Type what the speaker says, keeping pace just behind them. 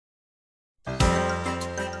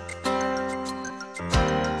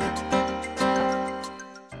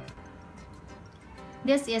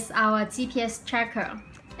This is our GPS tracker,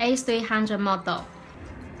 A300 model.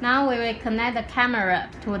 Now we will connect the camera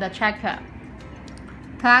to the tracker.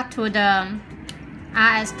 Plug to the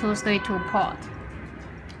RS232 port.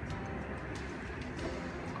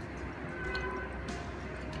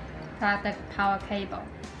 Plug the power cable.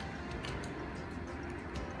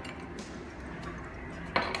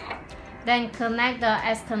 Then connect the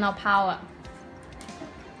external power.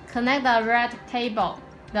 Connect the red cable,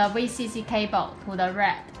 the VCC cable, to the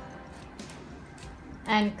red.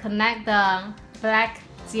 And connect the black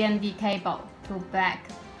GND cable to black.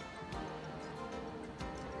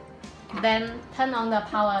 Then turn on the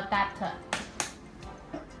power adapter.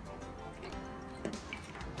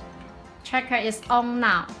 Tracker is on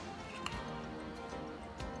now.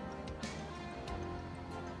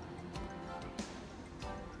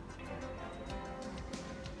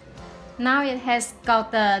 Now it has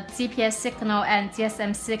got the GPS signal and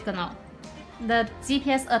GSM signal. The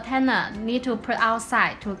GPS antenna need to put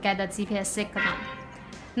outside to get the GPS signal.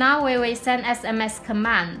 Now we will send SMS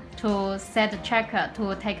command to set the tracker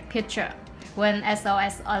to take picture when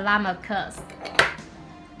SOS alarm occurs.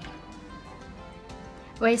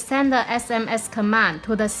 We send the SMS command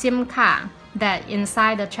to the SIM card that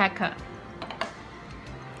inside the tracker.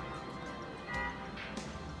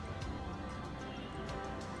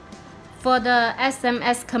 For the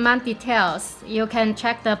SMS command details, you can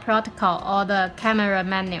check the protocol or the camera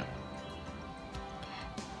menu.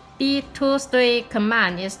 B23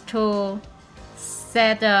 command is to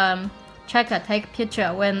set the tracker take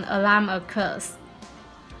picture when alarm occurs.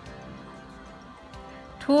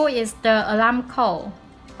 2 is the alarm code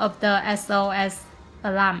of the SOS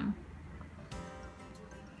alarm.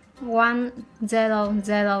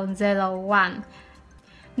 10001.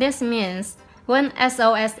 This means when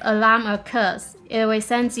SOS alarm occurs, it will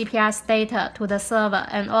send GPS data to the server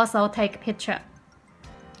and also take picture.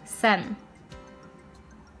 Send.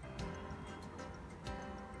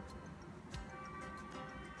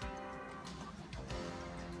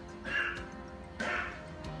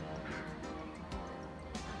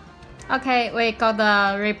 Okay, we got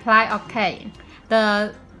the reply okay.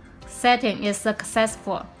 The setting is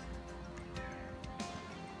successful.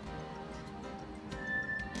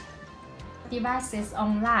 Device is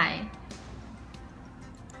online.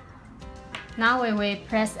 Now we will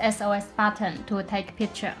press SOS button to take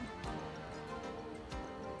picture.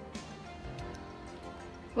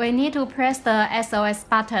 We need to press the SOS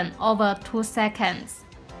button over 2 seconds.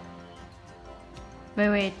 We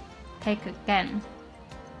will take again.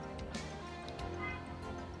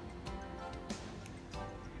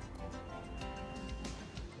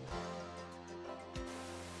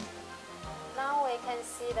 Now we can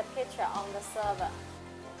see the picture on the server.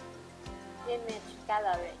 Image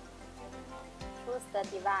gallery. Choose the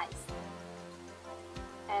device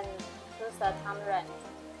and choose the time range.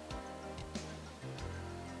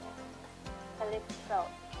 Click show.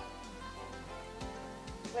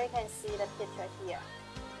 We can see the picture here.